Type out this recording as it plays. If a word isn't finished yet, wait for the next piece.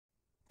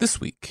This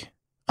week,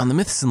 on the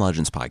Myths and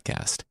Legends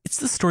podcast, it's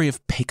the story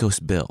of Pecos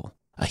Bill,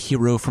 a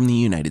hero from the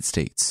United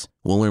States.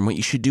 We'll learn what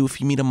you should do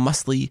if you meet a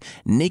muscly,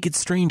 naked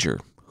stranger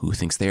who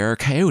thinks they are a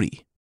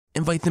coyote.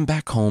 Invite them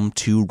back home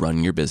to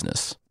run your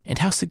business, and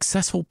how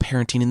successful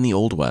parenting in the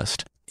Old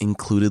West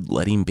included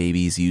letting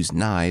babies use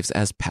knives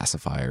as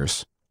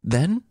pacifiers.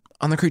 Then,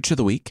 on the Creature of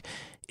the Week,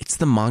 it's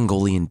the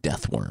Mongolian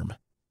death worm.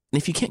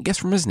 And if you can't guess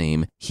from his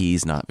name,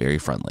 he's not very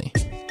friendly.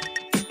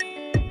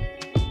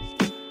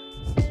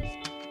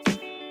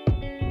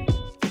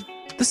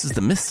 This is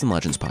the Myths and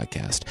Legends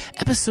podcast,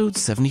 episode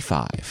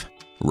 75,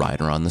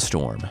 Rider on the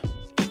Storm.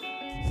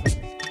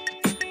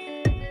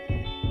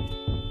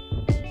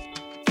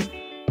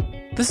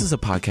 This is a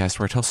podcast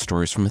where I tell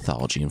stories from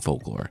mythology and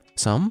folklore.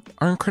 Some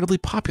are incredibly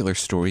popular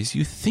stories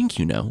you think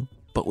you know,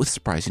 but with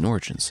surprising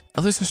origins.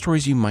 Others are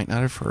stories you might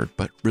not have heard,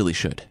 but really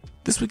should.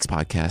 This week's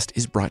podcast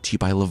is brought to you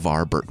by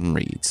LeVar Burton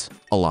Reads.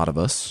 A lot of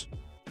us,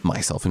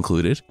 myself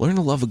included, learn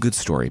to love a good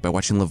story by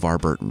watching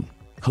LeVar Burton,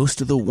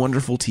 host of the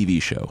wonderful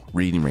TV show,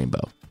 Reading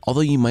Rainbow.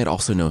 Although you might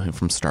also know him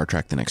from Star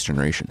Trek The Next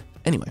Generation.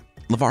 Anyway,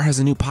 LeVar has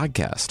a new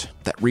podcast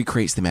that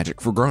recreates the magic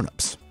for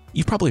grown-ups.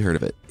 You've probably heard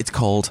of it. It's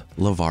called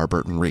LeVar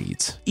Burton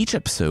Reads. Each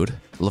episode,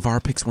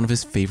 LeVar picks one of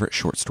his favorite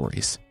short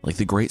stories, like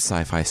the great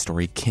sci-fi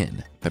story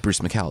Kin by Bruce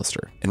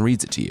McAllister, and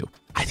reads it to you.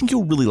 I think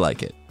you'll really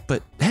like it.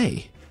 But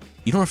hey,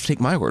 you don't have to take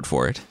my word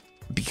for it,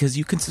 because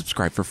you can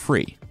subscribe for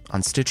free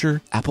on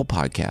Stitcher, Apple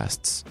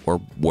Podcasts, or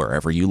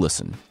wherever you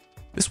listen.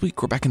 This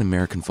week, we're back in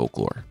American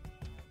folklore.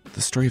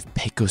 The story of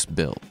Pecos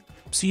Bill.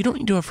 So you don't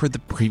need to have heard the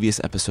previous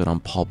episode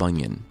on Paul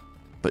Bunyan,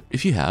 but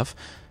if you have,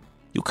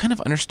 you'll kind of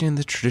understand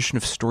the tradition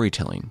of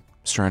storytelling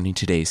surrounding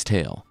today's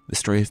tale. The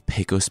story of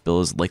Pecos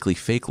Bill is likely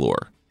fake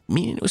lore,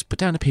 meaning it was put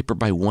down to paper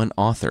by one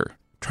author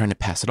trying to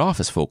pass it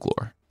off as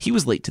folklore. He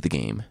was late to the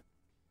game,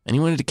 and he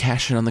wanted to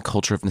cash in on the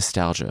culture of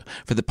nostalgia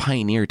for the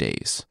pioneer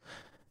days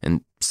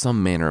and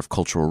some manner of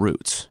cultural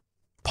roots.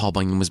 Paul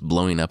Bunyan was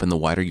blowing up in the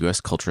wider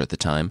U.S. culture at the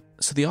time,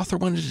 so the author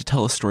wanted to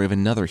tell a story of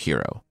another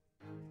hero,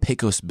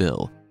 Pecos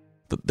Bill.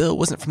 But Bill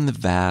wasn't from the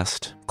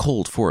vast,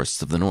 cold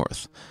forests of the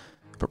North,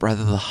 but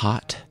rather the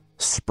hot,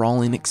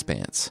 sprawling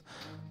expanse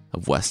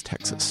of West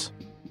Texas.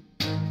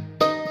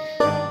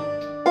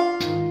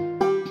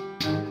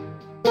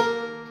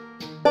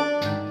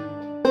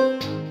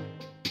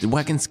 The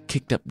wagons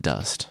kicked up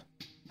dust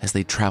as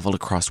they traveled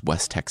across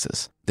West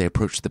Texas. They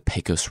approached the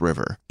Pecos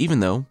River. Even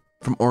though,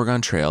 from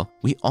Oregon Trail,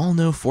 we all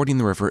know fording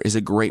the river is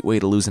a great way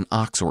to lose an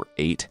ox or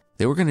 8,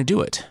 they were going to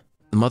do it.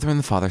 The mother and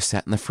the father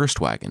sat in the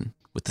first wagon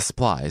with the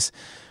supplies,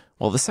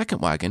 while the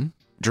second wagon,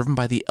 driven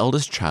by the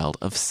eldest child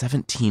of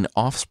 17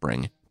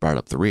 offspring, brought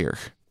up the rear.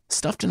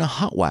 Stuffed in a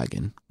hot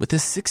wagon with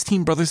his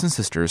 16 brothers and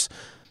sisters,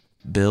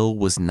 Bill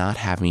was not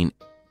having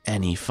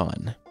any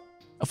fun.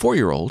 A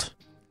 4-year-old,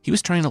 he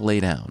was trying to lay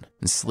down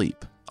and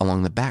sleep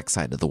along the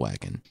backside of the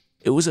wagon.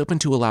 It was open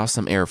to allow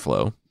some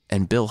airflow,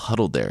 and Bill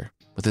huddled there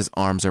with his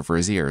arms over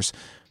his ears,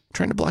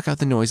 trying to block out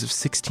the noise of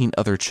 16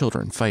 other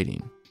children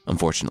fighting.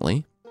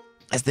 Unfortunately,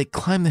 as they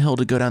climbed the hill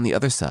to go down the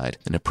other side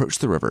and approach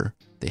the river,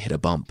 they hit a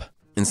bump.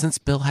 And since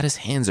Bill had his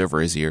hands over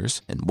his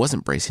ears and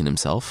wasn't bracing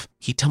himself,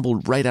 he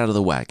tumbled right out of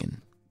the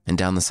wagon and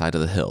down the side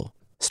of the hill,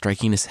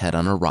 striking his head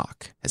on a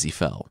rock as he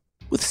fell.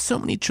 With so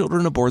many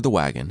children aboard the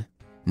wagon,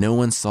 no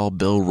one saw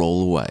Bill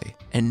roll away,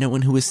 and no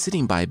one who was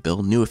sitting by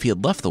Bill knew if he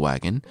had left the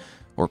wagon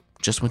or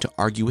just went to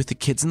argue with the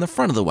kids in the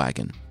front of the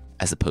wagon,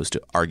 as opposed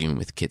to arguing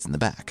with the kids in the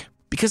back.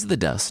 Because of the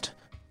dust,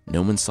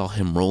 no one saw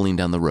him rolling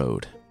down the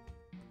road,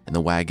 and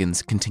the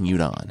wagons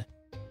continued on.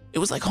 It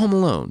was like Home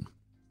Alone,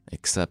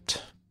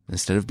 except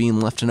instead of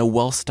being left in a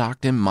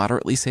well-stocked and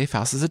moderately safe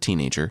house as a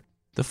teenager,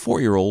 the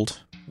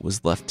 4-year-old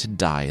was left to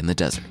die in the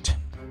desert.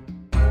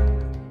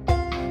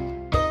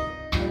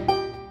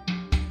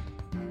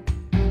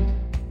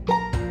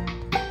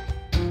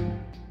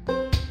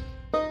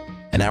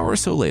 An hour or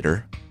so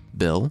later,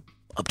 Bill,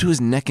 up to his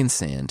neck in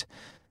sand,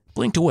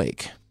 blinked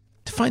awake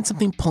to find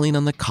something pulling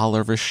on the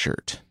collar of his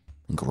shirt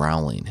and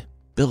growling.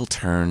 Bill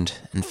turned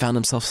and found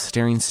himself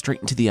staring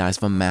straight into the eyes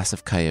of a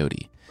massive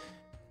coyote,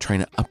 trying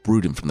to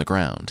uproot him from the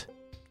ground.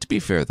 To be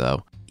fair,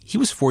 though, he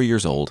was 4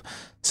 years old,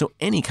 so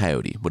any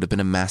coyote would have been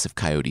a massive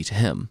coyote to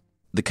him.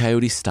 The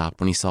coyote stopped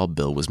when he saw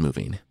Bill was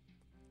moving.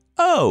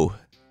 "Oh,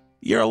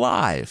 you're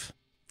alive.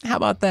 How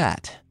about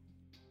that?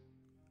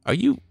 Are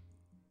you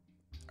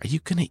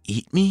gonna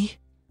eat me?"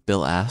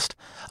 Bill asked.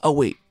 "Oh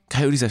wait,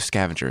 coyotes are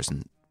scavengers,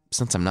 and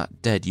since I'm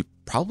not dead, you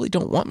probably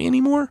don't want me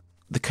anymore?"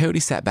 The coyote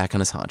sat back on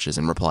his haunches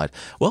and replied,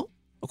 "Well,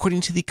 according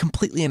to the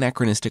completely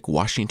anachronistic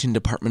Washington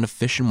Department of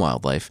Fish and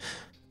Wildlife,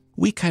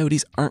 we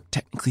coyotes aren't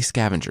technically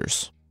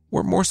scavengers.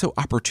 We're more so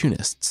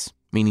opportunists,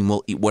 meaning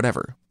we'll eat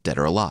whatever, dead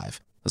or alive,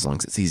 as long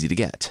as it's easy to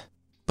get.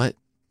 But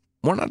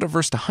we're not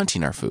averse to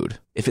hunting our food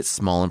if it's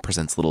small and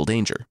presents little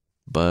danger.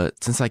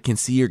 But since I can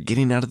see you're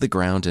getting out of the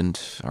ground and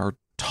are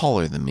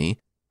taller than me,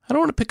 I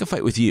don't want to pick a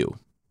fight with you,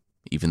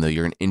 even though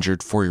you're an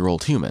injured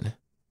 4-year-old human.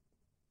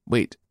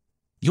 Wait,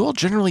 you all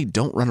generally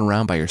don't run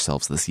around by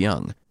yourselves this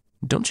young.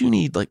 Don't you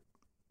need,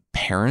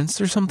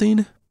 parents or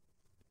something?"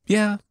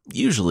 Yeah,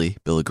 usually,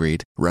 Bill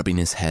agreed, rubbing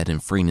his head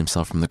and freeing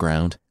himself from the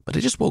ground. But I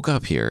just woke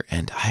up here,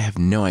 and I have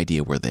no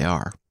idea where they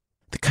are.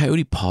 The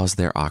coyote paused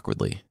there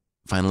awkwardly,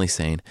 finally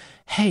saying,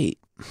 "Hey,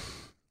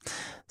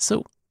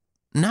 so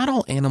not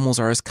all animals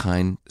are as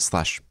kind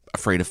 /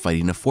 afraid of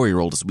fighting a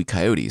 4-year-old as we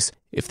coyotes.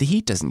 If the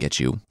heat doesn't get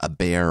you, a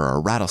bear or a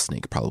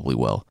rattlesnake probably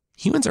will.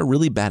 Humans are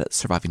really bad at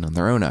surviving on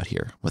their own out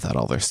here without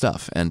all their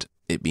stuff, and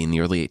it being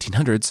the early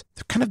 1800s,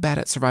 they're kind of bad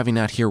at surviving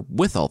out here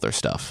with all their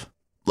stuff.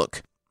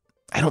 Look,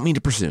 I don't mean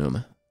to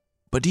presume,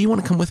 but do you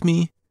want to come with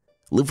me,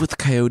 live with the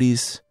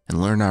coyotes, and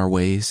learn our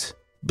ways?"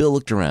 Bill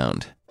looked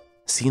around,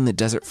 seeing the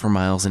desert for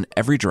miles in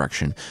every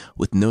direction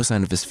with no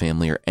sign of his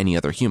family or any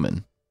other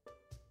human.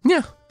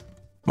 "Yeah,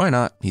 why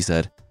not?" he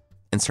said,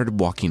 and started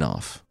walking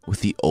off with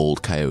the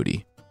old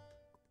coyote.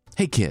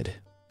 "Hey kid,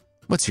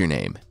 what's your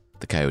name?"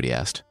 the coyote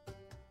asked.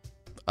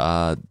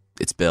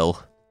 It's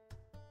Bill."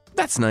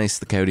 "That's nice,"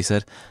 the coyote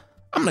said.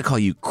 "I'm gonna call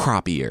you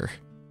Crop Ear."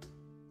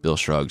 Bill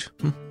shrugged.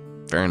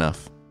 Fair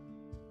enough.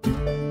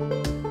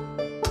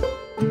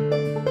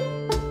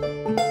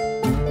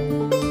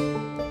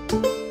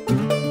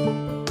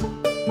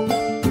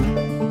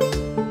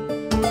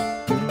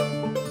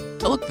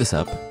 I looked this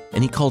up,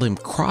 and he called him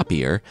Crop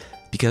Ear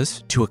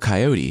because, to a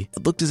coyote,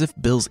 it looked as if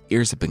Bill's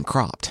ears had been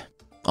cropped.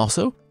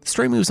 Also, the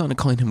story moves on to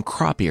calling him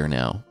Crop Ear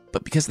now,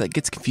 but because that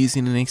gets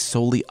confusing in a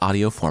solely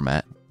audio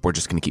format, we're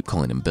just going to keep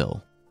calling him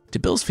Bill. To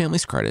Bill's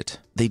family's credit,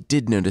 they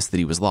did notice that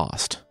he was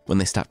lost when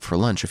they stopped for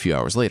lunch a few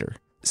hours later.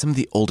 Some of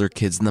the older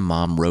kids and the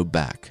mom rode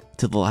back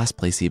to the last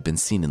place he had been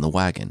seen in the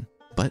wagon,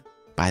 but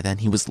by then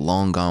he was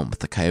long gone with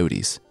the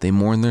coyotes. They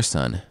mourned their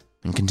son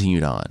and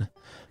continued on,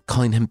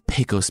 calling him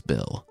Pecos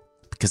Bill,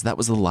 because that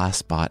was the last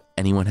spot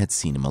anyone had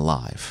seen him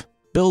alive.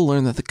 Bill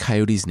learned that the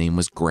coyote's name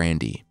was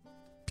Grandy,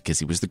 because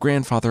he was the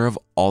grandfather of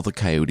all the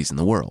coyotes in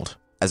the world.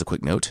 As a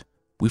quick note,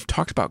 we've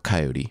talked about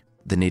Coyote,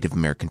 the Native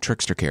American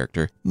trickster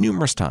character,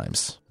 numerous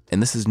times,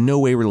 and this is no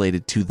way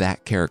related to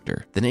that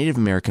character. The Native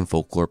American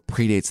folklore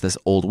predates this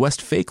Old West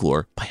fake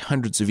lore by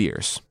hundreds of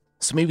years.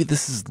 So maybe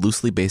this is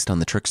loosely based on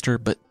the trickster,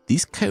 but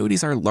these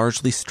coyotes are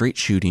largely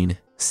straight-shooting,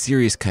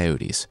 serious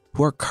coyotes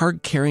who are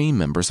card-carrying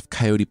members of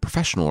coyote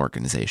professional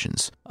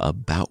organizations,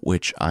 about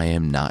which I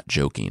am not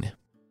joking.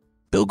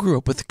 Bill grew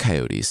up with the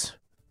coyotes,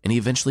 and he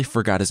eventually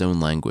forgot his own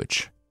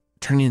language,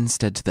 turning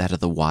instead to that of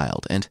the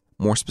wild, and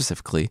more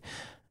specifically,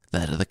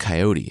 that of the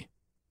coyote,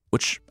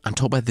 which, I'm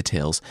told by the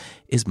tales,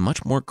 is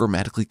much more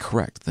grammatically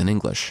correct than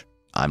English.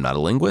 I'm not a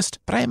linguist,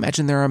 but I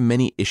imagine there are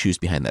many issues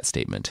behind that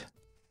statement.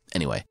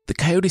 Anyway, the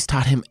coyotes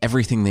taught him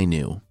everything they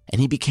knew, and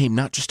he became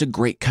not just a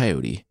great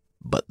coyote,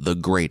 but the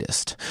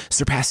greatest,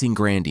 surpassing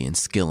Grandy in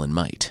skill and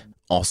might.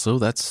 Also,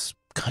 that's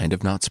kind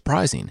of not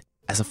surprising.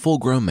 As a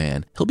full-grown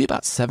man, he'll be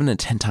about 7 to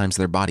 10 times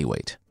their body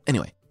weight.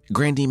 Anyway,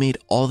 Grandy made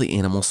all the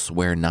animals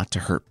swear not to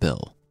hurt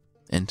Bill,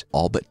 and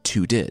all but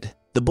 2 did.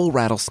 The bull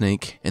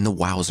rattlesnake and the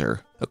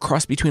wowzer, a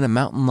cross between a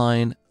mountain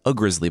lion, a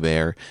grizzly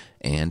bear,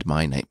 and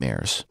my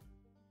nightmares.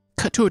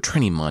 Cut to a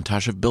training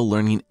montage of Bill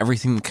learning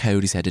everything the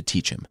coyotes had to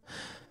teach him,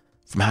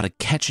 from how to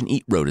catch and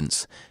eat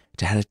rodents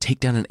to how to take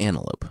down an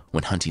antelope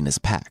when hunting as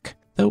a pack.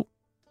 Though,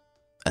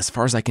 as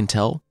far as I can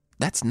tell,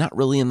 that's not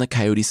really in the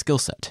coyote's skill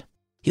set.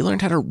 He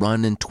learned how to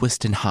run and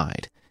twist and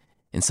hide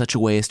in such a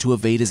way as to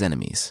evade his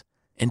enemies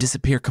and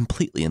disappear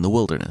completely in the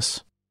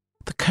wilderness.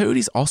 The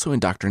coyotes also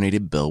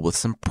indoctrinated Bill with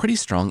some pretty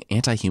strong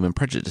anti-human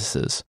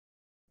prejudices.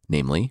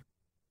 Namely,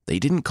 they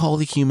didn't call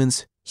the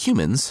humans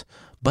humans,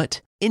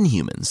 but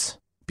inhumans,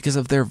 because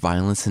of their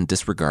violence and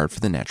disregard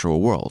for the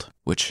natural world,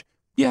 which,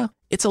 yeah,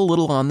 it's a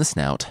little on the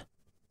snout,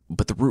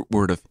 but the root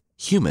word of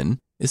human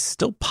is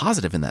still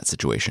positive in that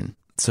situation,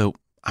 so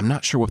I'm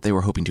not sure what they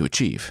were hoping to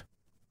achieve.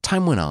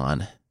 Time went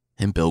on,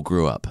 and Bill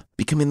grew up,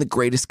 becoming the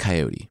greatest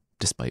coyote,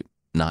 despite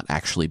not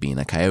actually being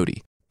a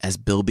coyote. As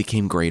Bill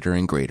became greater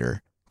and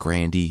greater,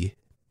 Grandy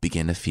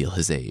began to feel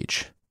his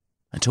age,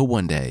 until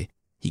one day,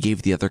 he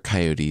gave the other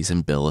coyotes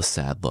and Bill a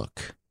sad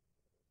look.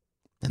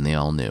 And they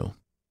all knew.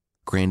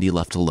 Grandy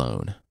left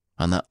alone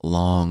on that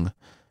long,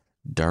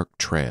 dark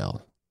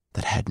trail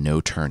that had no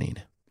turning.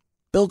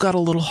 Bill got a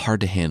little hard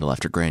to handle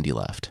after Grandy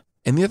left,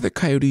 and the other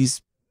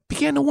coyotes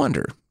began to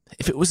wonder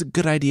if it was a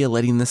good idea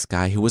letting this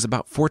guy who was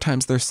about 4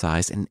 times their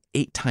size and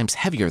 8 times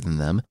heavier than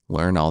them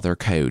learn all their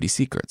coyote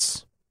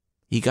secrets.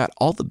 He got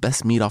all the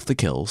best meat off the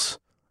kills,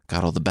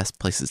 got all the best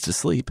places to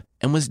sleep,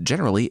 and was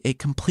generally a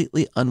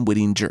completely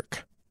unwitting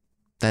jerk.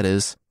 That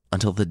is,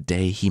 until the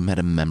day he met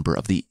a member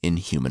of the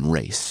inhuman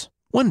race.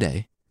 One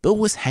day, Bill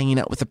was hanging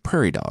out with the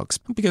prairie dogs,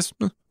 because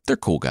they're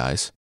cool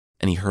guys,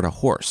 and he heard a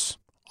horse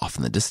off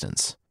in the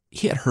distance.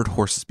 He had heard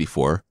horses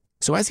before,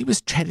 so as he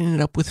was chatting it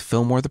up with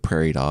Fillmore the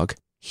prairie dog,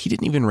 he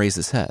didn't even raise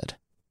his head.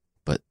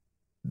 But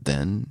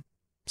then,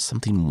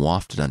 something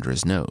wafted under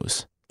his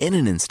nose. In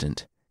an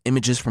instant,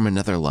 images from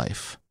another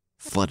life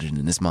flooded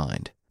in his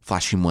mind,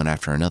 flashing one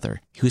after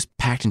another. He was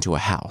packed into a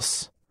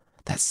house,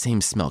 that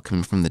same smell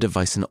coming from the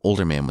device an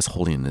older man was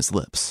holding in his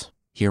lips.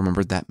 He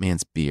remembered that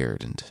man's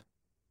beard and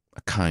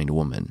a kind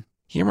woman.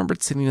 He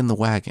remembered sitting in the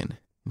wagon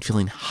and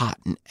feeling hot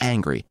and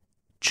angry,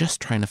 just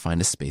trying to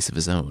find a space of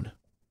his own.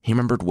 He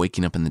remembered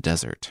waking up in the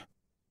desert,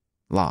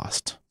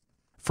 lost.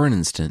 For an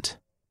instant,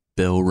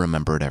 Bill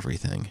remembered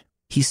everything.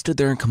 He stood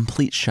there in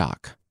complete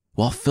shock,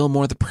 while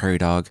Fillmore the prairie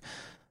dog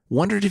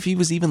wondered if he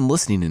was even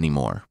listening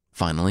anymore.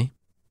 Finally,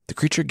 the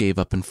creature gave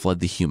up and fled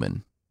the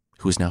human,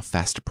 who was now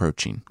fast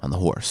approaching on the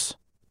horse.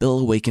 Bill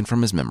awakened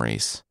from his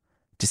memories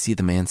to see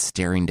the man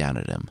staring down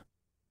at him,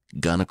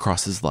 gun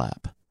across his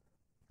lap,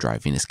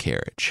 driving his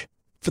carriage.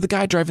 For the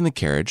guy driving the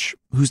carriage,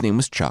 whose name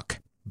was Chuck,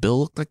 Bill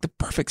looked like the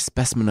perfect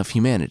specimen of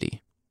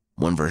humanity.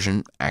 One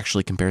version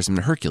actually compares him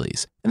to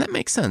Hercules, and that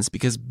makes sense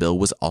because Bill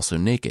was also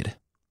naked.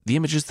 The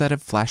images that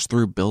had flashed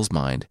through Bill's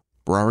mind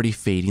were already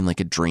fading like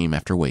a dream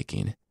after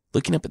waking.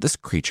 Looking up at this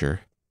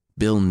creature,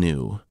 Bill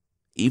knew,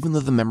 even though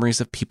the memories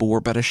of people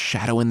were but a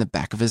shadow in the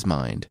back of his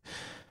mind,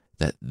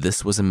 that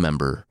this was a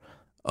member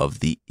of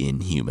the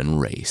inhuman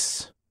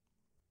race.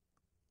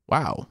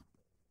 "Wow,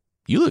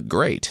 you look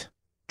great,"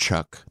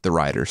 Chuck, the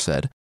rider,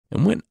 said,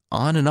 and went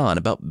on and on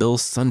about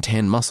Bill's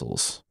suntanned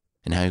muscles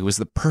and how he was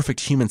the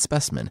perfect human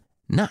specimen,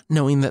 not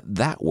knowing that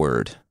that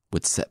word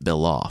would set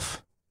Bill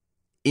off.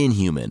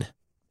 "Inhuman,"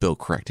 Bill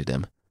corrected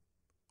him.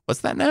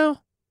 "What's that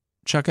now?"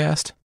 Chuck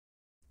asked.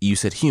 "You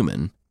said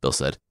human," Bill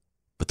said,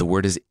 "but the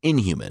word is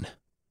inhuman."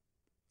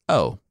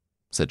 "Oh,"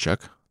 said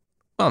Chuck.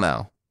 "Well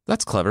now,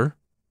 that's clever,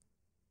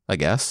 I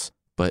guess,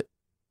 but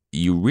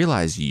you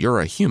realize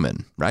you're a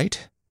human,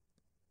 right?"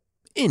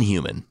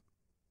 "Inhuman,"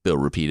 Bill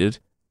repeated,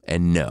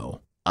 "and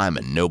no, I'm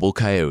a noble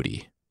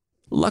coyote."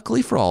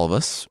 Luckily for all of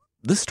us,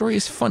 this story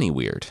is funny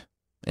weird,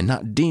 and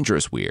not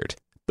dangerous weird.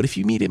 But if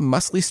you meet a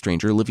muscly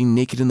stranger living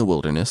naked in the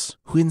wilderness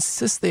who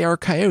insists they are a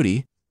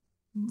coyote,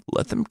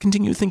 let them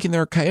continue thinking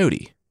they're a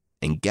coyote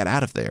and get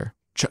out of there,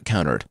 Chuck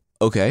countered.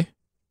 "Okay."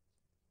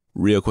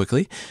 "Real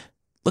quickly,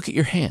 look at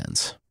your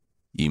hands."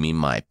 "You mean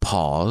my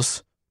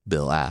paws?"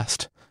 Bill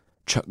asked.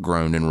 Chuck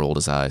groaned and rolled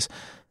his eyes.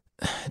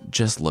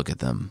 "Just look at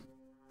them."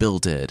 Bill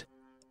did,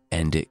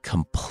 and it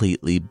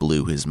completely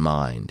blew his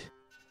mind.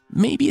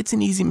 Maybe it's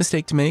an easy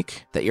mistake to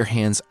make, that your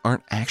hands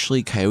aren't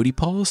actually coyote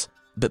paws,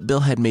 but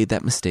Bill had made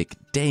that mistake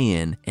day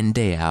in and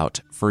day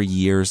out for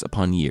years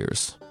upon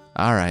years.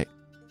 "All right,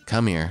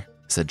 come here,"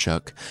 said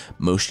Chuck,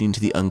 motioning to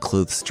the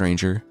unclothed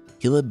stranger.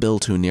 He led Bill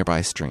to a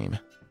nearby stream.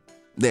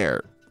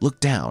 "There, look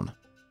down,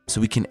 so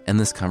we can end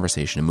this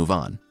conversation and move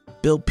on."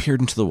 Bill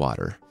peered into the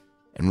water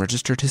and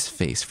registered his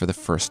face for the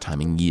first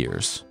time in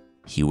years.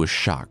 He was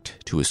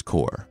shocked to his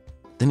core.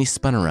 Then he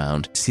spun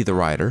around to see the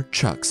rider,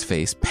 Chuck's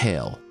face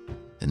pale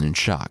and in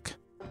shock.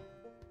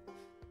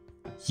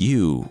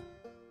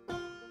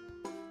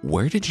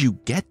 Where did you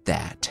get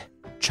that?"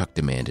 Chuck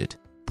demanded,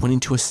 pointing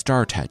to a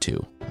star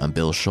tattoo on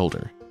Bill's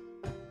shoulder.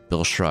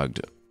 Bill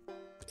shrugged.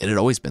 It had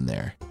always been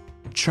there.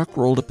 Chuck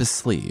rolled up his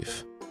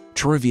sleeve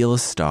to reveal a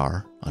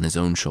star on his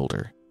own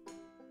shoulder.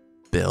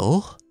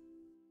 "Bill?"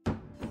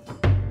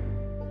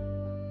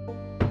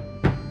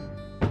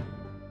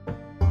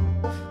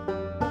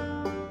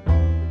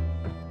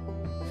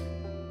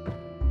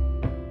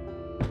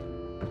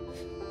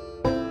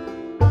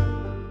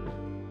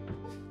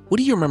 "What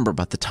do you remember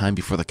about the time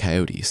before the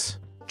coyotes?"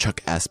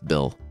 Chuck asked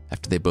Bill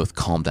after they both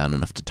calmed down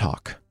enough to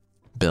talk.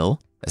 Bill,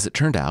 as it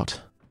turned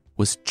out,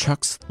 was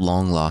Chuck's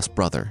long-lost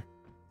brother.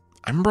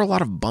 "I remember a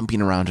lot of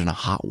bumping around in a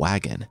hot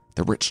wagon,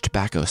 the rich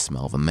tobacco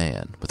smell of a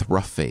man with a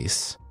rough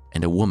face,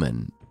 and a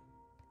woman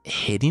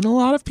hitting a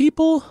lot of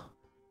people,"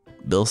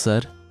 Bill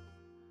said.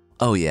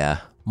 "Oh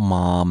yeah,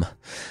 Mom.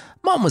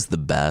 Mom was the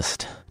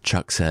best,"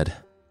 Chuck said.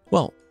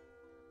 "Well,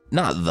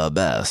 not the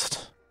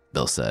best,"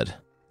 Bill said,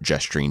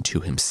 gesturing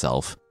to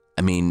himself.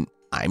 "I mean,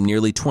 I'm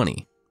nearly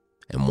 20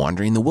 and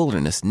wandering the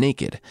wilderness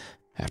naked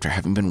after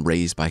having been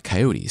raised by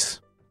coyotes.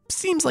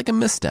 Seems like a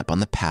misstep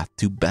on the path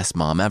to best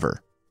mom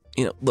ever.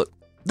 Look,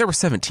 there were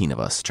 17 of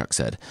us," Chuck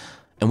said,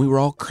 "and we were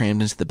all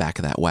crammed into the back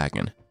of that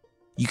wagon.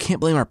 You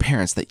can't blame our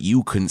parents that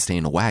you couldn't stay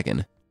in a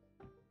wagon."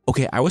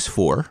 "Okay, I was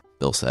 4,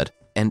 Bill said,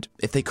 "and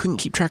if they couldn't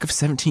keep track of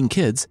 17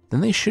 kids,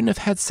 then they shouldn't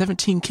have had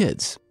 17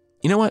 kids.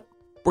 You know what?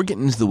 We're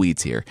getting into the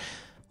weeds here.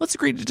 Let's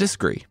agree to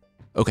disagree.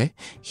 Okay,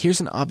 here's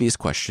an obvious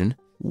question.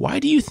 Why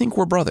do you think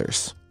we're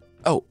brothers?"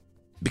 "Oh,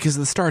 because of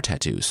the star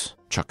tattoos,"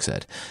 Chuck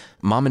said.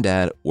 "Mom and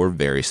Dad were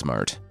very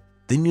smart.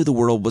 They knew the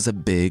world was a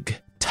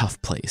big,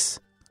 tough place,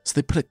 so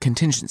they put a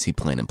contingency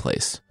plan in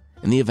place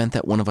in the event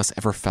that one of us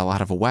ever fell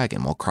out of a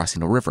wagon while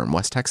crossing a river in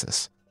West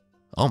Texas."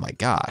 "Oh my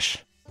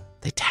gosh,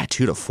 they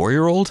tattooed a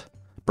 4-year-old?"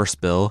 burst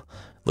Bill,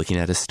 looking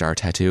at his star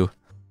tattoo.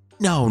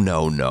 No,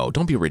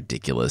 don't be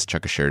ridiculous,"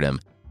 Chuck assured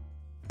him.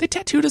 "They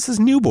tattooed us as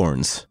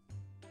newborns."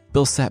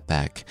 Bill sat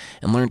back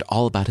and learned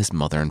all about his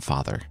mother and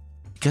father.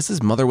 Because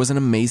his mother was an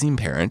amazing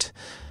parent,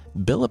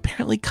 Bill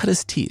apparently cut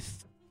his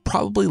teeth,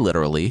 probably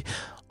literally,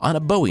 on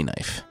a Bowie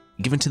knife,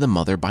 given to the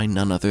mother by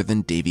none other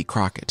than Davy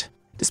Crockett.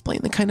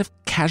 Displaying the kind of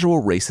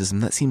casual racism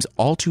that seems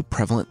all too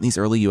prevalent in these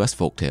early U.S.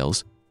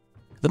 folktales,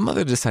 the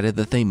mother decided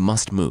that they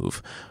must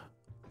move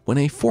when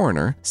a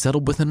foreigner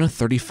settled within a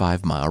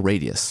 35-mile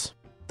radius,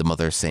 the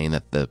mother saying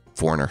that the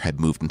foreigner had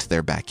moved into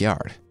their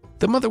backyard.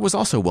 The mother was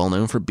also well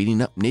known for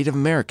beating up Native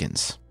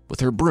Americans with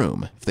her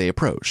broom if they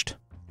approached.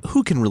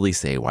 Who can really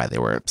say why they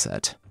were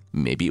upset?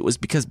 Maybe it was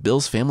because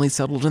Bill's family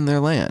settled in their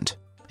land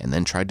and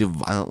then tried to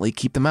violently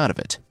keep them out of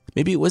it.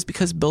 Maybe it was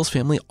because Bill's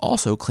family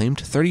also claimed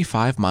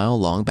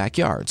 35-mile-long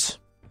backyards.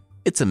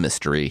 It's a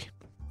mystery.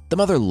 The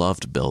mother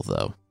loved Bill,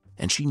 though,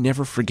 and she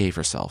never forgave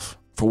herself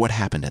for what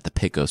happened at the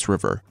Pecos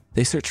River.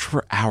 They searched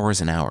for hours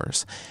and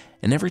hours,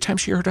 and every time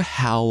she heard a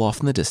howl off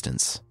in the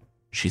distance,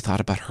 she thought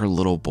about her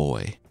little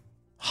boy,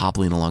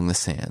 hobbling along the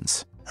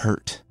sands,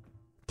 hurt,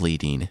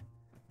 bleeding,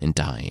 and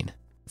dying.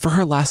 For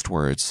her last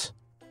words,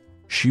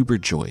 she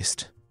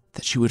rejoiced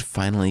that she would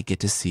finally get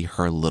to see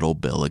her little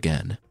Bill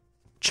again.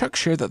 Chuck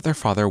shared that their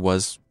father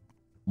was,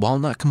 while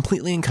not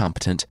completely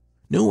incompetent,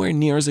 nowhere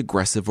near as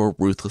aggressive or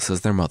ruthless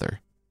as their mother,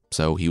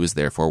 so he was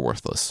therefore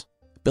worthless.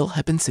 Bill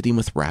had been sitting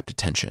with rapt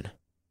attention.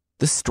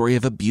 This story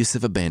of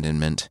abusive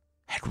abandonment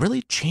had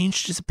really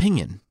changed his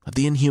opinion of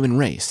the inhuman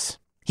race.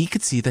 He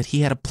could see that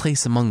he had a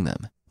place among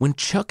them. When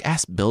Chuck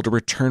asked Bill to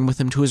return with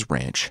him to his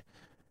ranch,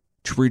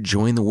 to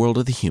rejoin the world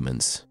of the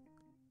humans,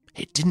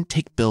 it didn't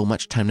take Bill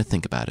much time to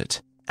think about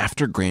it.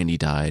 After Grandy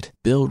died,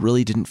 Bill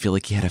really didn't feel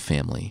like he had a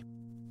family.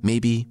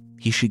 Maybe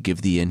he should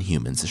give the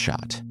Inhumans a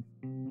shot.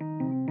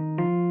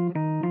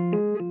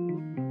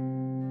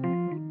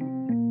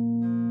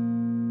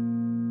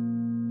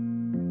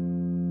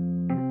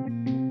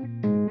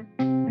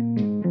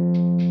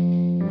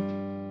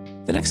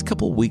 The next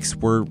couple weeks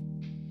were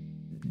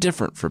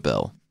different for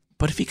Bill,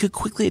 but if he could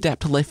quickly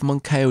adapt to life among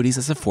coyotes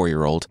as a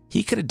 4-year-old,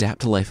 he could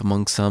adapt to life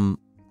among some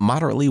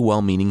moderately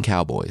well-meaning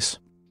cowboys.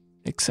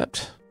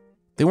 Except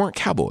they weren't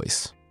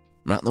cowboys.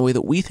 Not in the way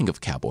that we think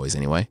of cowboys,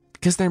 anyway,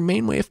 because their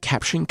main way of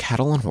capturing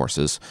cattle and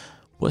horses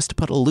was to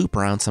put a loop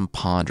around some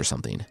pond or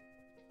something,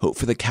 hope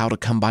for the cow to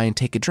come by and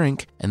take a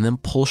drink, and then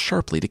pull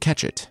sharply to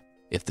catch it.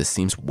 If this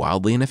seems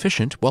wildly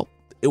inefficient, well,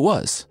 it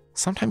was.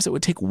 Sometimes it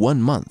would take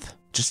 1 month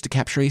just to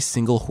capture a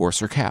single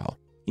horse or cow.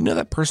 You know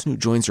that person who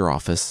joins your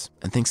office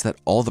and thinks that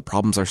all the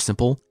problems are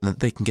simple and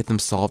that they can get them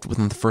solved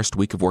within the first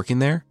week of working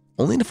there,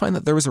 only to find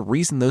that there was a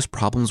reason those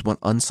problems went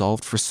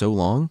unsolved for so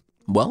long?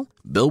 Well,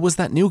 Bill was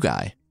that new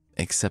guy,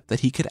 except that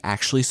he could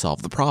actually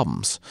solve the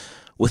problems.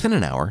 Within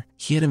an hour,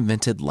 he had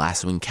invented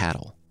lassoing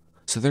cattle,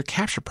 so their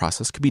capture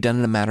process could be done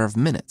in a matter of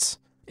minutes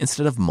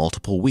instead of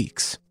multiple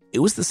weeks. It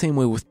was the same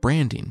way with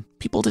branding.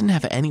 People didn't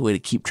have any way to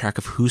keep track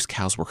of whose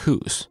cows were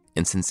whose,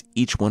 and since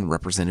each one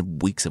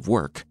represented weeks of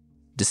work,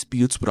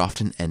 disputes would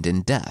often end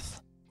in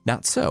death.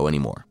 Not so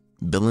anymore.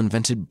 Bill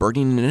invented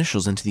burning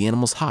initials into the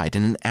animal's hide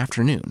in an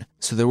afternoon,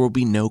 so there will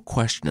be no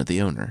question of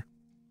the owner.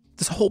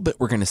 This whole bit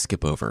we're going to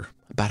skip over,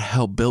 about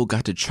how Bill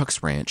got to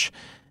Chuck's ranch,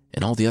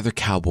 and all the other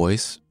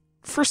cowboys,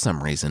 for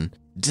some reason,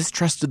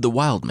 distrusted the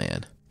wild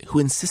man, who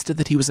insisted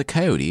that he was a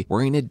coyote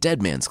wearing a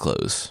dead man's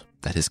clothes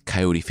that his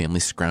coyote family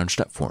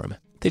scrounged up for him.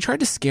 They tried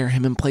to scare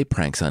him and play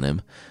pranks on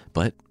him,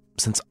 but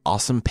since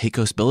awesome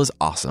Pecos Bill is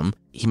awesome,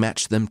 he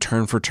matched them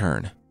turn for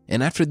turn.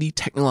 And after the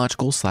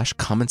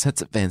technological/common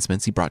sense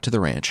advancements he brought to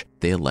the ranch,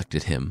 they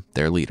elected him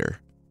their leader.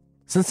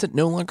 Since it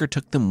no longer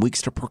took them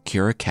weeks to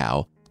procure a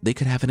cow, they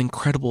could have an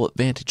incredible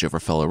advantage over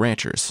fellow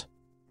ranchers.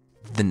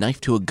 The knife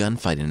to a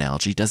gunfight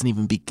analogy doesn't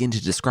even begin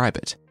to describe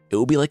it. It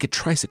would be like a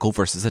tricycle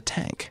versus a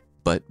tank.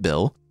 But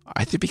Bill,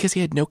 either because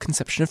he had no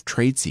conception of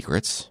trade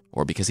secrets,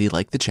 or because he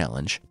liked the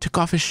challenge, took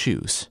off his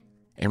shoes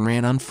and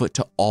ran on foot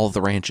to all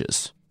the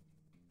ranches.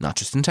 Not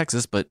just in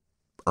Texas, but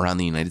around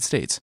the United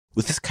States.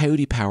 With his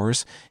coyote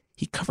powers,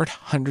 he covered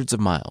hundreds of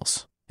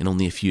miles in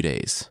only a few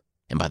days.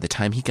 And by the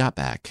time he got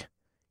back,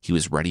 he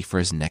was ready for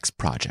his next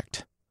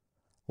project,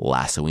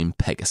 lassoing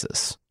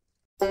Pegasus.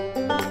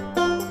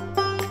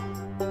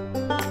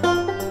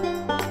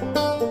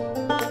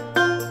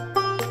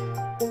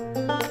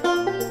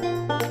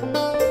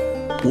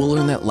 We'll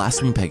learn that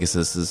lassoing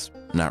Pegasus is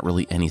not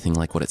really anything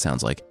like what it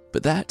sounds like,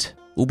 but that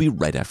will be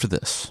right after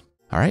this.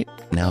 All right,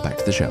 now back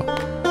to the show.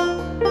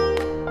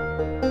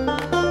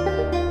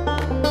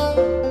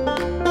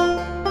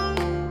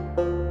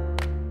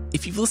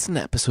 If you've listened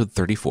to episode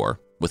 34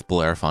 with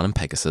Bellerophon and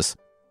Pegasus,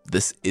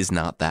 this is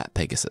not that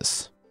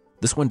Pegasus.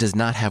 This one does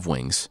not have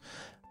wings,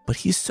 but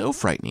he's so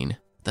frightening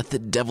that the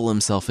devil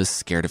himself is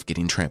scared of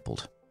getting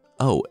trampled.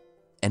 Oh,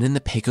 and in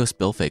the Pecos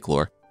Bill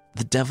folklore,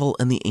 the devil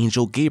and the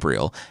angel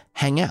Gabriel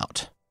hang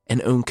out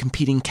and own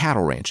competing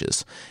cattle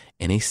ranches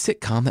in a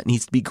sitcom that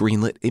needs to be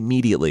greenlit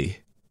immediately.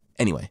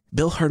 Anyway,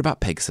 Bill heard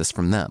about Pegasus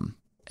from them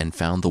and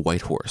found the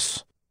white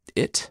horse.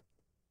 It,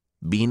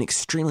 being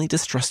extremely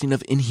distrusting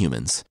of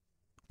Inhumans,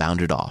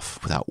 bounded off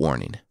without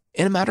warning.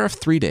 In a matter of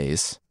 3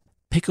 days,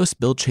 Pecos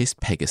Bill chased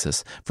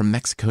Pegasus from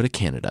Mexico to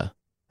Canada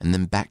and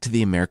then back to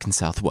the American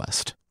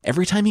Southwest.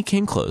 Every time he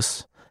came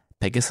close,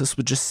 Pegasus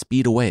would just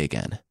speed away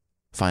again.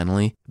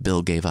 Finally,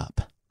 Bill gave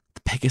up.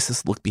 The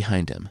Pegasus looked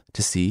behind him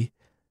to see,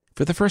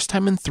 for the first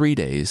time in 3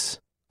 days,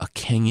 a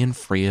canyon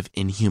free of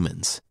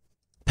Inhumans.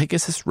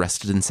 Pegasus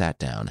rested and sat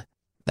down.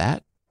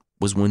 That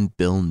was when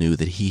Bill knew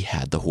that he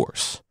had the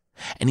horse,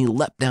 and he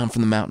leapt down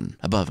from the mountain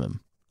above him.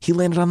 He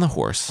landed on the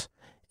horse,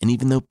 and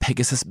even though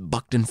Pegasus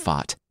bucked and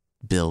fought,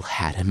 Bill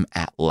had him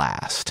at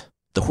last.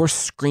 The horse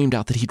screamed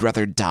out that he'd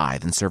rather die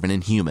than serve an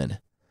Inhuman,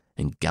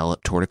 and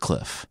galloped toward a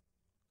cliff.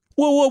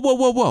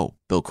 Whoa,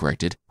 Bill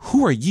corrected.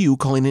 Who are you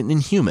calling an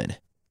inhuman?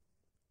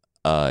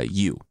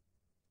 You.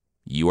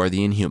 You are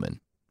the inhuman,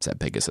 said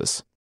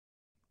Pegasus.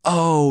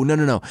 Oh,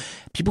 no.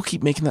 People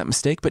keep making that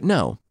mistake, but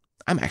no,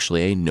 I'm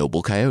actually a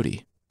noble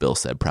coyote, Bill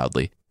said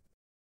proudly.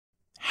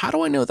 How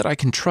do I know that I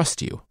can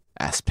trust you?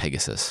 Asked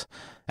Pegasus.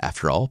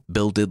 After all,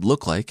 Bill did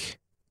look like,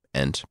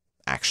 and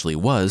actually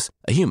was,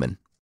 a human.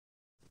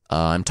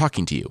 I'm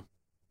talking to you,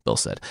 Bill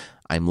said.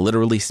 I'm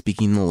literally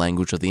speaking the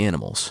language of the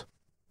animals.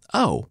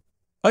 Oh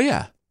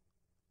yeah.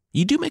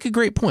 You do make a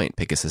great point,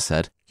 Pegasus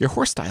said. Your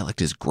horse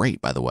dialect is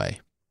great, by the way.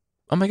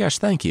 Oh my gosh,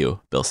 thank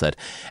you, Bill said.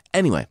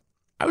 Anyway,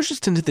 I was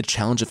just into the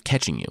challenge of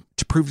catching you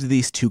to prove to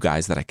these two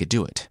guys that I could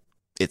do it.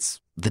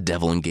 It's the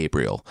Devil and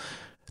Gabriel.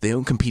 They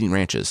own competing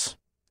ranches.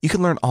 You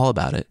can learn all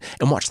about it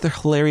and watch their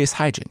hilarious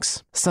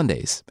hijinks,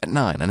 Sundays at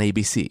 9 on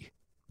ABC.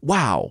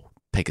 Wow,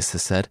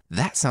 Pegasus said.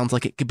 That sounds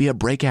like it could be a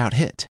breakout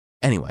hit.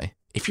 Anyway,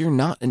 if you're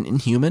not an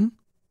inhuman,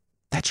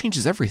 that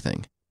changes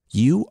everything.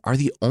 You are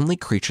the only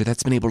creature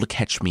that's been able to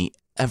catch me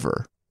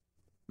ever.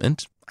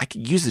 And I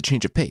could use a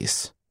change of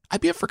pace.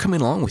 I'd be up for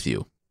coming along with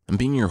you and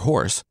being your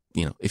horse,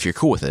 if you're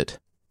cool with it.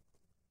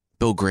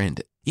 Bill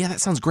grinned. Yeah,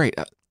 that sounds great.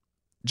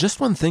 Just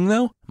one thing,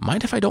 though.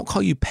 Mind if I don't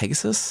call you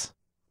Pegasus?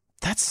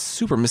 That's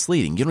super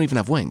misleading. You don't even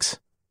have wings.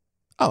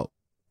 Oh,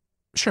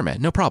 sure,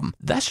 man. No problem.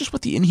 That's just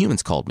what the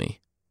Inhumans called me.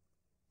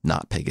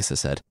 Not,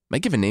 Pegasus said. My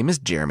given name is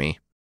Jeremy.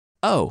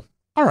 Oh,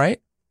 all right.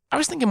 I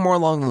was thinking more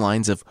along the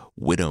lines of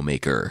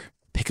Widowmaker,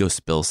 Pecos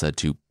Bill said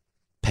to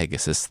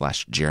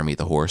Pegasus/Jeremy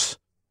the horse.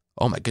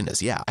 Oh my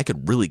goodness, yeah, I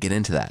could really get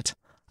into that.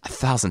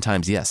 1,000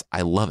 times yes,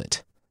 I love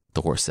it,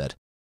 the horse said.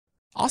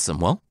 Awesome,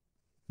 well,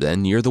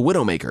 then you're the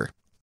Widowmaker.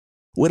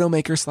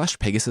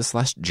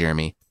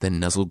 Widowmaker/Pegasus/Jeremy then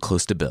nuzzled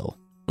close to Bill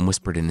and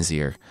whispered in his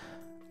ear,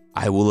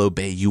 I will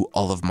obey you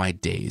all of my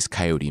days,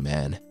 Coyote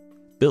Man.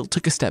 Bill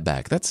took a step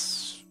back.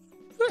 That's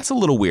a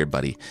little weird,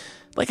 buddy.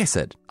 Like I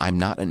said, I'm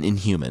not an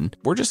inhuman.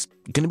 We're just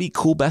gonna be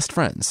cool best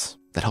friends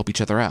that help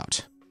each other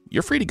out.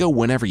 You're free to go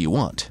whenever you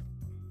want.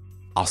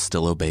 I'll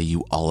still obey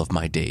you all of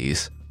my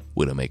days,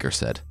 Widowmaker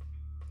said.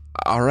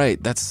 All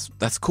right, that's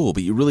cool,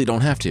 but you really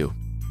don't have to.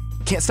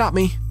 Can't stop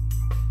me.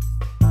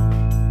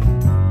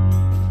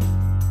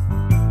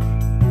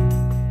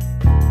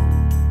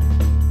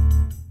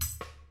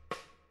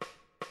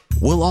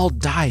 We'll all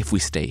die if we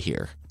stay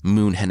here,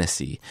 Moon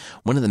Hennessy,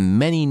 one of the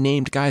many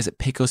named guys at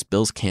Pecos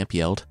Bill's camp,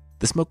 yelled.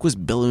 The smoke was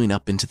billowing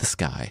up into the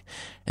sky,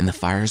 and the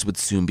fires would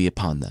soon be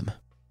upon them.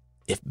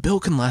 If Bill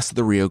can last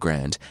the Rio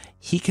Grande,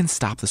 he can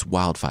stop this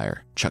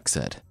wildfire, Chuck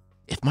said.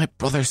 If my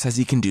brother says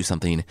he can do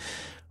something,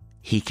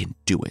 he can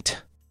do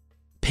it.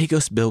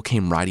 Pecos Bill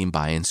came riding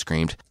by and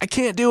screamed, I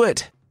can't do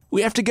it!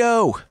 We have to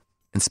go!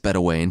 And sped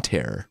away in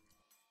terror.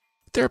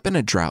 There had been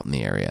a drought in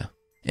the area,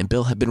 and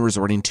Bill had been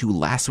resorting to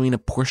lassoing a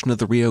portion of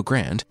the Rio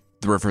Grande,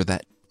 the river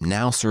that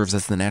now serves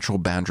as the natural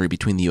boundary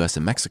between the U.S.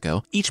 and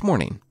Mexico, each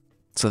morning,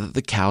 so that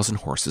the cows and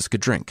horses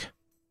could drink.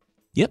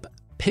 Yep,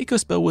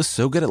 Pecos Bill was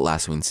so good at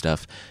lassoing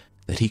stuff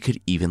that he could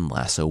even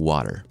lasso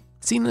water.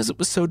 Seeing as it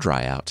was so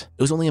dry out,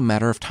 it was only a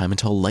matter of time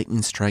until a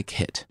lightning strike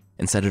hit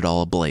and set it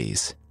all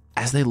ablaze.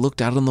 As they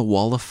looked out on the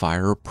wall of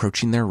fire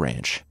approaching their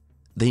ranch,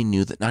 they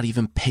knew that not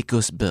even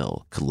Pecos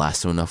Bill could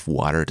lasso enough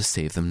water to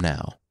save them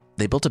now.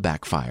 They built a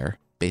backfire.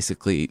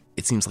 Basically,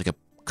 it seems like a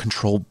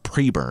controlled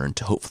pre-burn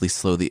to hopefully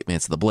slow the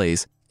advance of the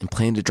blaze, and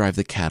planned to drive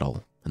the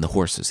cattle and the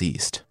horses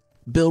east.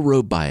 Bill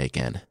rode by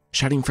again,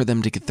 shouting for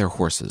them to get their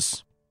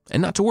horses.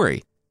 And not to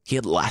worry, he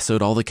had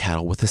lassoed all the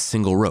cattle with a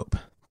single rope,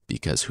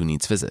 because who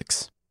needs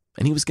physics?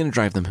 And he was going to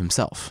drive them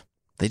himself.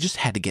 They just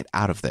had to get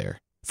out of there.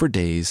 For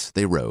days,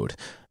 they rode,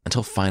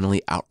 until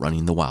finally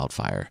outrunning the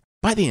wildfire.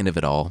 By the end of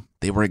it all,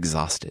 they were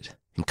exhausted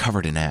and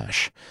covered in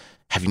ash,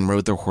 having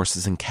rode their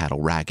horses and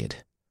cattle ragged.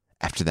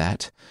 After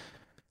that,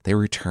 they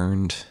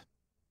returned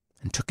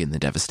and took in the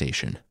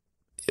devastation.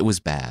 It was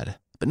bad,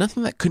 but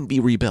nothing that couldn't be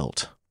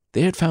rebuilt.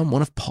 They had found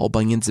one of Paul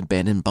Bunyan's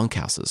abandoned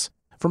bunkhouses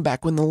from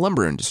back when the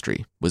lumber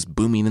industry was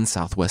booming in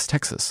southwest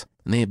Texas,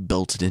 and they had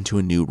built it into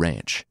a new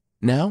ranch.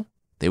 Now,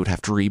 they would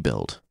have to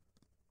rebuild,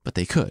 but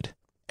they could.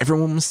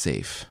 Everyone was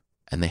safe,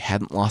 and they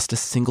hadn't lost a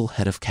single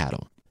head of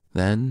cattle.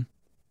 Then,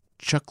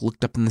 Chuck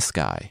looked up in the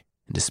sky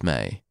in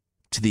dismay.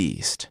 To the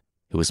east,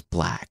 it was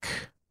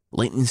black.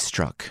 Lightning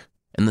struck,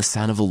 and the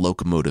sound of a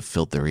locomotive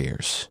filled their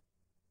ears.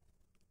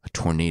 A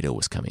tornado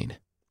was coming.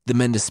 The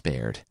men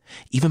despaired.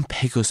 Even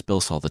Pecos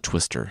Bill saw the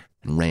twister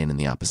and ran in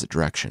the opposite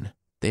direction.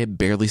 They had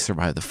barely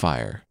survived the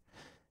fire,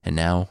 and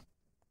now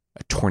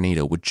a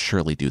tornado would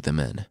surely do them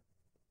in.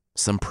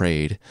 Some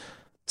prayed,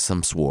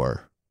 some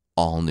swore.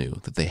 All knew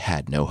that they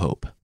had no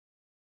hope.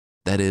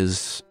 That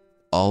is,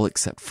 all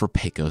except for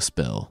Pecos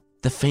Bill.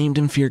 The famed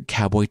and feared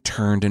cowboy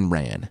turned and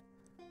ran,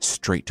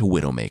 straight to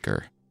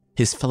Widowmaker.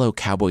 His fellow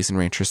cowboys and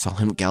ranchers saw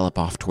him gallop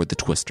off toward the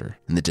twister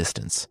in the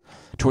distance,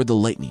 toward the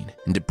lightning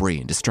and debris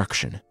and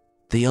destruction.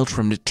 They yelled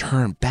for him to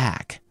turn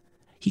back.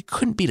 He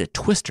couldn't beat a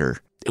twister.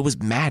 It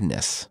was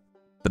madness.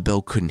 But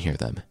Bill couldn't hear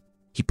them.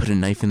 He put a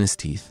knife in his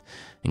teeth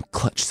and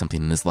clutched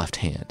something in his left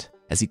hand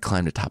as he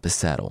climbed atop his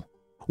saddle.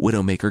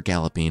 Widowmaker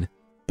galloping,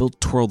 Bill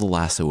twirled the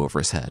lasso over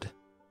his head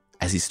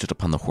as he stood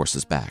upon the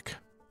horse's back.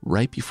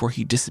 Right before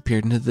he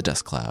disappeared into the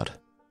dust cloud,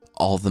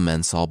 all the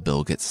men saw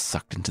Bill get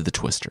sucked into the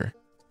twister.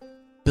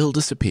 Bill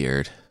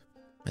disappeared,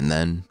 and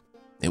then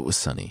it was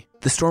sunny.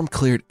 The storm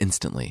cleared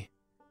instantly,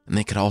 and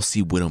they could all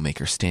see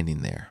Widowmaker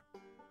standing there.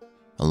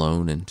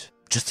 Alone and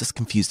just as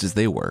confused as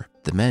they were,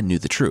 the men knew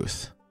the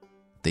truth.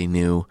 They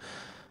knew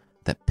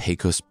that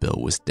Pecos Bill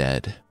was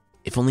dead.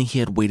 If only he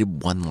had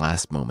waited one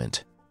last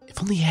moment.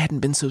 If only he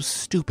hadn't been so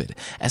stupid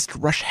as to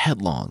rush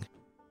headlong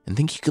and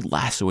think he could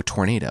lasso a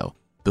tornado,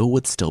 Bill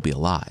would still be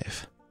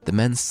alive. The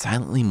men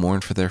silently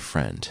mourned for their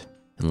friend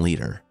and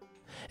leader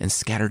and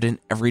scattered in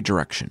every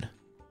direction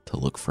to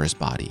look for his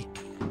body.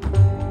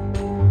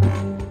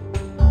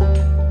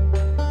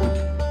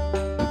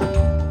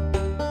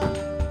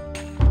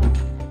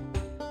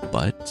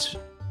 But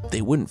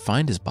they wouldn't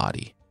find his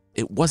body.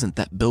 It wasn't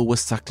that Bill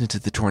was sucked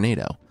into the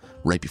tornado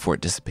right before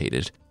it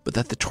dissipated, but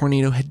that the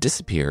tornado had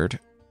disappeared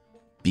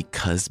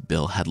because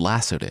Bill had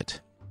lassoed it.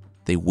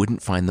 They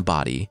wouldn't find the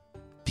body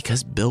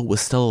because Bill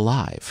was still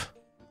alive.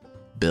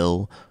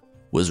 Bill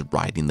was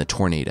riding the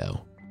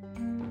tornado.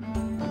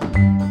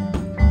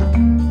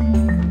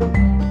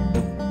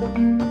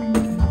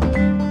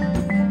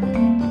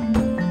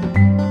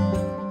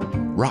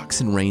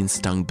 Rocks and rain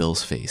stung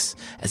Bill's face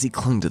as he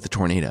clung to the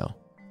tornado.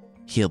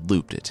 He had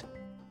looped it,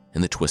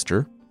 and the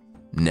twister,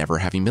 never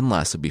having been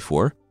lassoed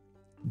before,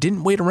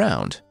 didn't wait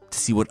around to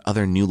see what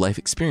other new life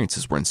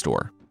experiences were in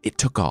store. It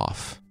took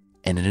off,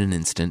 and in an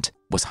instant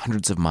was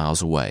hundreds of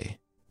miles away,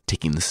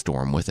 taking the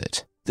storm with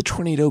it. The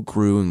tornado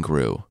grew and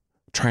grew,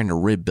 trying to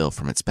rip Bill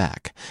from its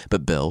back,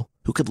 but Bill,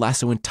 who could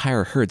lasso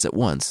entire herds at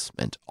once,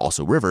 and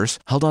also rivers,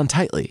 held on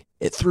tightly.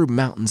 It threw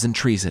mountains and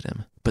trees at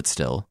him, but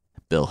still,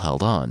 Bill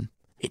held on.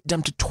 It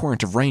dumped a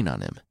torrent of rain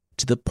on him,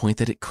 to the point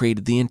that it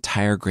created the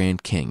entire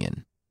Grand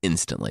Canyon,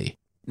 instantly.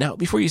 Now,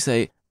 before you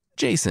say,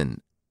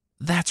 Jason,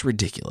 that's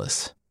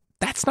ridiculous.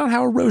 That's not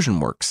how erosion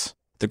works.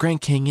 The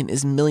Grand Canyon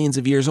is millions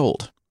of years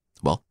old.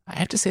 Well, I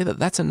have to say that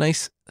that's a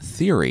nice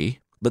theory,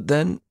 but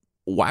then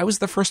why was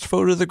the first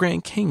photo of the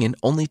Grand Canyon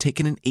only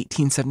taken in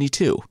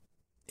 1872?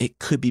 It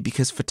could be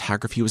because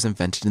photography was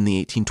invented in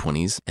the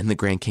 1820s and the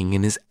Grand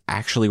Canyon is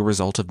actually a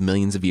result of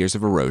millions of years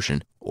of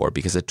erosion, or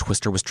because a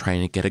twister was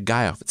trying to get a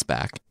guy off its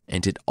back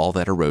and did all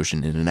that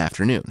erosion in an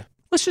afternoon.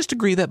 Let's just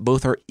agree that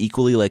both are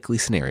equally likely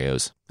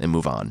scenarios and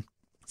move on.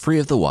 Free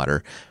of the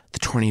water, the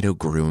tornado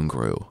grew and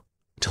grew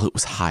till it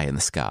was high in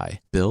the sky.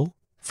 Bill,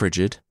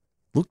 frigid,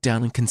 looked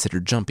down and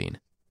considered jumping.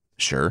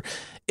 Sure,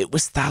 it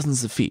was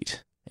thousands of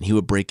feet, and he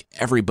would break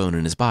every bone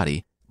in his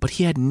body, but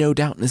he had no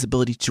doubt in his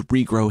ability to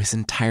regrow his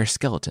entire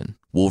skeleton,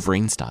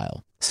 Wolverine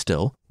style.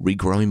 Still,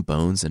 regrowing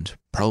bones and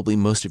probably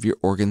most of your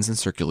organs and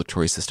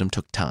circulatory system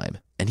took time,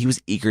 and he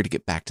was eager to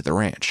get back to the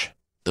ranch.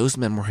 Those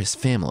men were his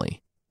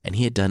family, and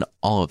he had done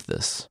all of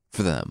this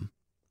for them.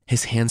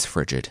 His hands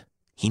frigid,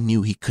 he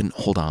knew he couldn't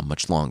hold on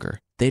much longer.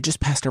 They had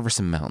just passed over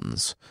some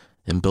mountains,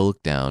 and Bill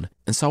looked down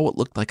and saw what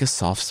looked like a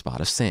soft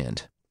spot of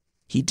sand.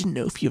 He didn't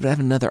know if he would have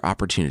another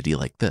opportunity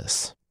like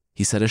this.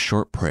 He said a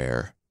short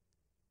prayer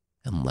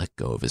and let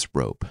go of his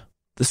rope.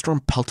 The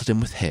storm pelted him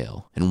with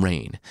hail and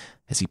rain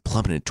as he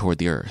plummeted toward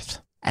the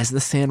earth. As the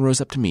sand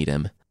rose up to meet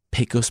him,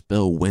 Pecos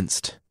Bill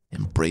winced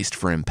and braced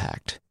for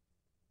impact.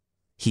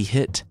 He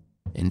hit,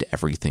 and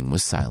everything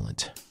was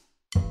silent.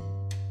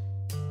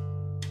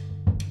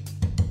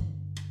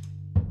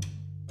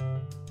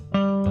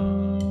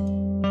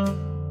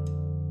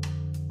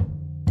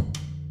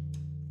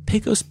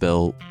 Pecos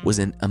Bill was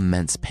in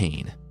immense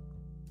pain,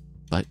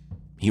 but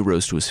he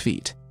rose to his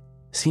feet.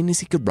 Seeing as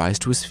he could rise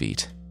to his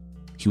feet,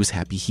 he was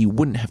happy he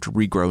wouldn't have to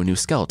regrow a new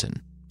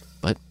skeleton.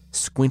 But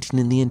squinting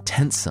in the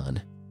intense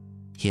sun,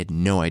 he had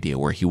no idea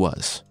where he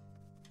was.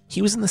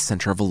 He was in the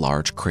center of a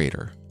large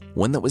crater,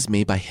 one that was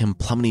made by him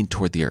plummeting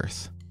toward the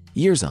earth.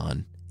 Years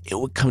on, it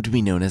would come to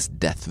be known as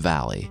Death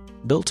Valley.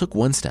 Bill took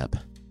one step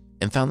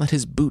and found that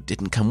his boot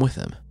didn't come with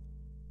him.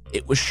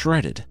 It was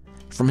shredded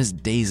from his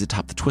days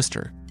atop the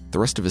twister. The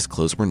rest of his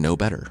clothes were no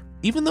better.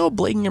 Even though a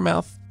blade in your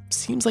mouth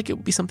seems like it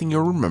would be something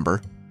you'll remember,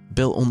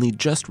 Bill only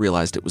just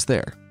realized it was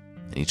there,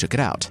 and he took it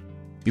out.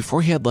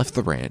 Before he had left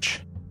the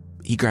ranch,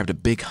 he grabbed a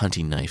big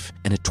hunting knife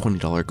and a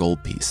 $20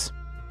 gold piece.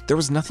 There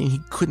was nothing he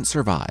couldn't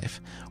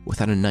survive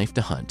without a knife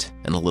to hunt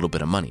and a little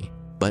bit of money.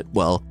 But,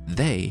 well,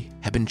 they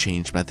had been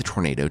changed by the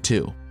tornado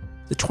too.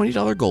 The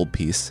 $20 gold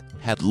piece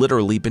had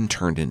literally been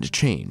turned into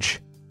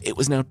change. It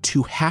was now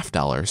 $2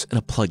 half-dollars and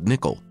a plugged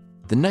nickel.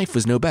 The knife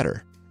was no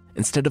better.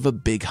 Instead of a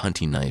big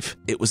hunting knife,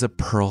 it was a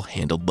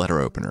pearl-handled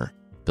letter opener.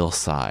 Bill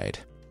sighed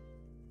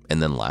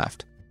and then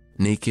laughed.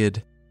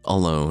 Naked,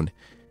 alone,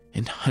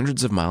 and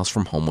hundreds of miles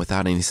from home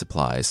without any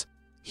supplies,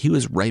 he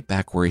was right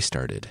back where he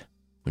started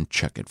when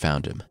Chuck had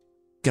found him.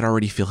 He could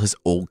already feel his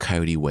old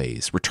coyote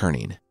ways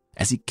returning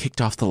as he kicked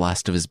off the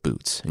last of his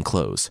boots and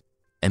clothes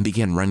and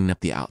began running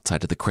up the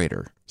outside of the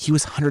crater. He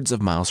was hundreds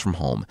of miles from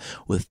home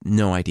with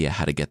no idea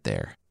how to get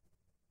there.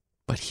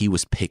 But he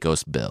was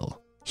Pecos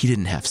Bill. He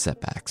didn't have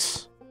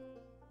setbacks,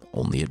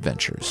 only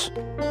adventures.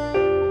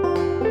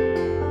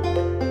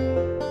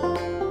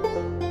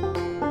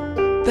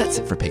 That's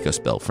it for Pecos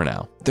Bill for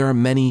now. There are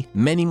many,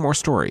 many more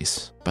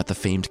stories about the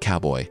famed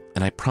cowboy,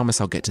 and I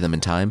promise I'll get to them in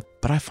time,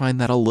 but I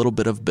find that a little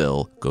bit of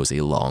Bill goes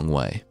a long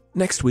way.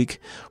 Next week,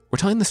 we're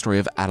telling the story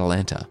of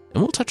Atalanta,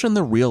 and we'll touch on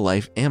the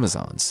real-life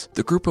Amazons,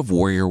 the group of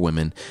warrior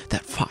women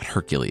that fought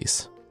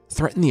Hercules,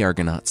 threatened the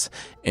Argonauts,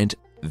 and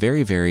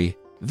very, very,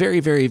 very,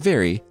 very,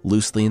 very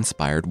loosely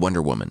inspired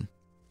Wonder Woman.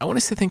 I want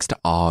to say thanks to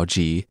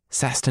Aw.G,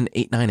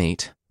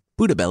 Saston898,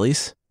 Buddha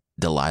Bellies,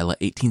 Delilah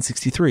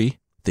 1863,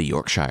 The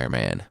Yorkshire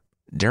Man,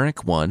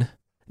 Derek 1,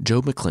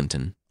 Joe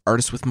McClinton,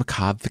 Artist with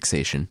Macabre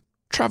Fixation,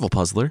 Travel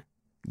Puzzler,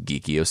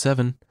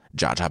 Geeky07,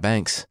 Jaja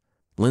Banks,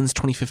 Lynn's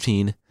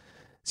 2015,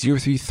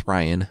 03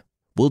 Thryan,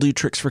 Will Do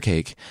Tricks for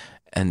Cake,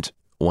 and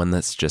one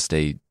that's just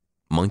a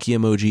monkey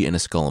emoji and a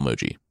skull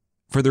emoji.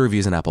 For the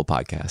reviews on Apple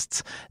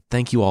Podcasts,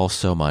 thank you all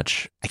so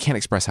much. I can't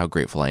express how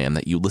grateful I am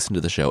that you listen to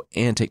the show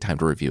and take time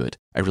to review it.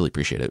 I really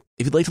appreciate it.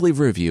 If you'd like to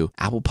leave a review,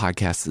 Apple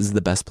Podcasts is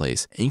the best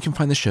place, and you can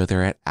find the show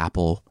there at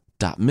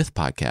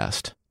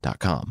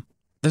apple.mythpodcast.com.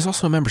 There's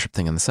also a membership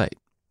thing on the site.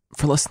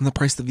 For less than the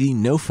price of the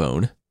No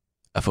Phone,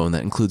 a phone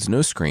that includes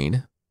no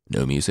screen,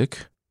 no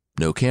music,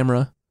 no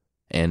camera,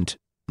 and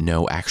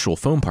no actual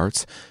phone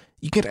parts,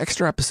 you get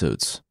extra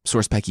episodes,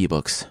 source pack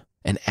ebooks,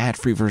 and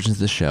ad-free versions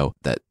of the show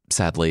that,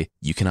 sadly,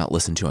 you cannot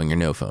listen to on your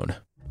no phone.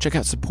 Check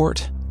out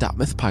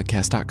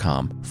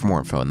support.mythpodcast.com for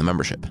more info on the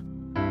membership.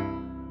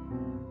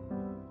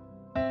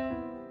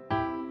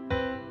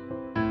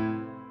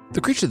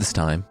 The creature this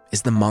time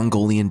is the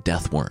Mongolian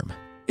death worm.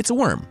 It's a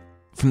worm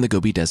from the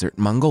Gobi Desert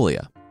in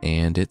Mongolia,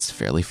 and it's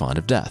fairly fond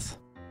of death.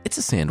 It's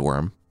a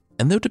sandworm,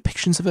 and though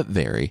depictions of it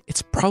vary,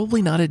 it's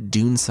probably not a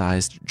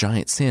dune-sized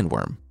giant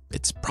sandworm.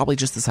 It's probably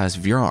just the size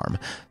of your arm,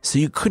 so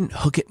you couldn't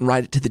hook it and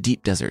ride it to the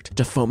deep desert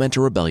to foment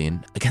a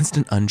rebellion against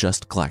an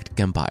unjust galactic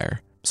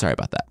empire. Sorry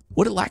about that.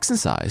 What it lacks in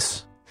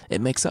size, it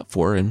makes up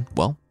for in,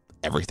 well,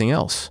 everything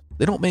else.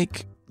 They don't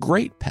make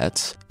great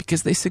pets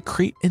because they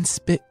secrete and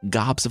spit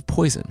gobs of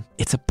poison.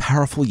 It's a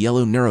powerful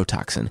yellow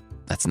neurotoxin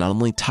that's not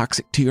only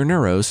toxic to your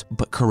neuros,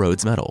 but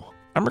corrodes metal.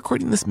 I'm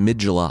recording this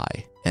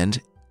mid-July,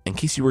 and in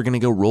case you were going to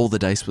go roll the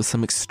dice with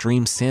some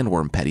extreme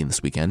sandworm petting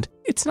this weekend,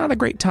 it's not a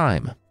great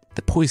time.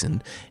 The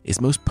poison is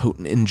most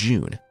potent in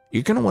June.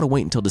 You're going to want to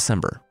wait until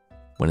December,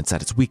 when it's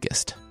at its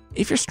weakest.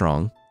 If you're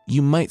strong,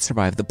 you might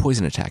survive the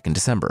poison attack in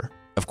December.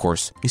 Of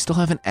course, you still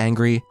have an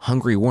angry,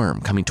 hungry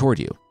worm coming toward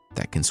you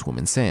that can swim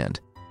in sand,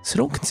 so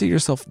don't consider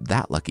yourself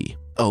that lucky.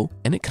 Oh,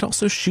 and it can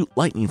also shoot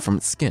lightning from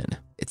its skin.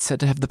 It's said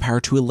to have the power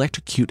to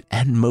electrocute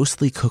and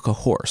mostly cook a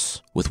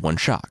horse with one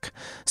shock.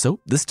 So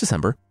this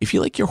December, if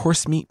you like your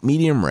horse meat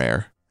medium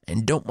rare,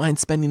 and don't mind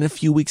spending a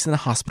few weeks in the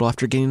hospital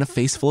after getting a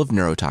face full of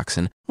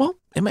neurotoxin, well,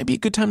 it might be a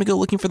good time to go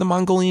looking for the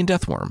Mongolian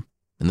death worm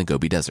in the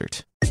Gobi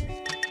Desert.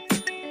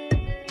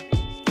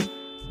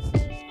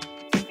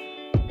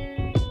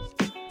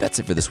 That's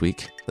it for this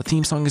week. The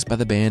theme song is by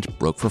the band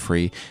Broke for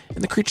Free,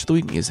 and the Creature of the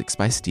Week music is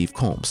by Steve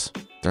Combs.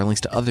 There are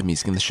links to other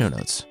music in the show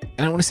notes.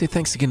 And I want to say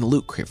thanks again to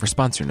Loot Crate for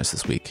sponsoring us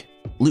this week.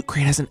 Loot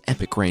Crate has an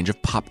epic range of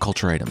pop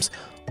culture items,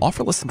 all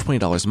for less than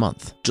 $20 a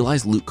month.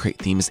 July's Loot Crate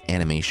theme is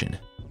animation,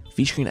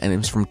 featuring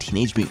items from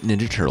Teenage Mutant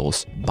Ninja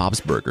Turtles, Bob's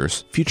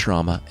Burgers,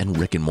 Futurama, and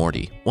Rick and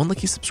Morty. One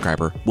lucky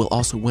subscriber will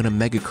also win a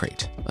mega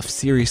crate of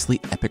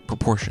seriously epic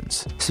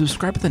proportions.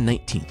 Subscribe to the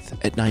 19th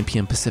at 9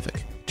 p.m.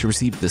 Pacific to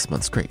receive this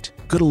month's crate.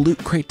 Go to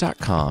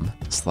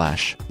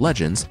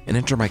lootcrate.com/legends and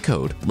enter my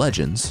code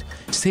LEGENDS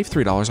to save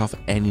 $3 off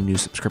any new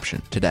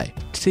subscription today.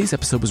 Today's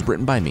episode was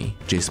written by me,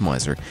 Jason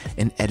Weiser,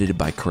 and edited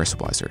by Carissa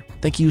Weiser.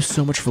 Thank you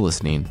so much for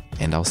listening,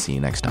 and I'll see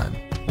you next time.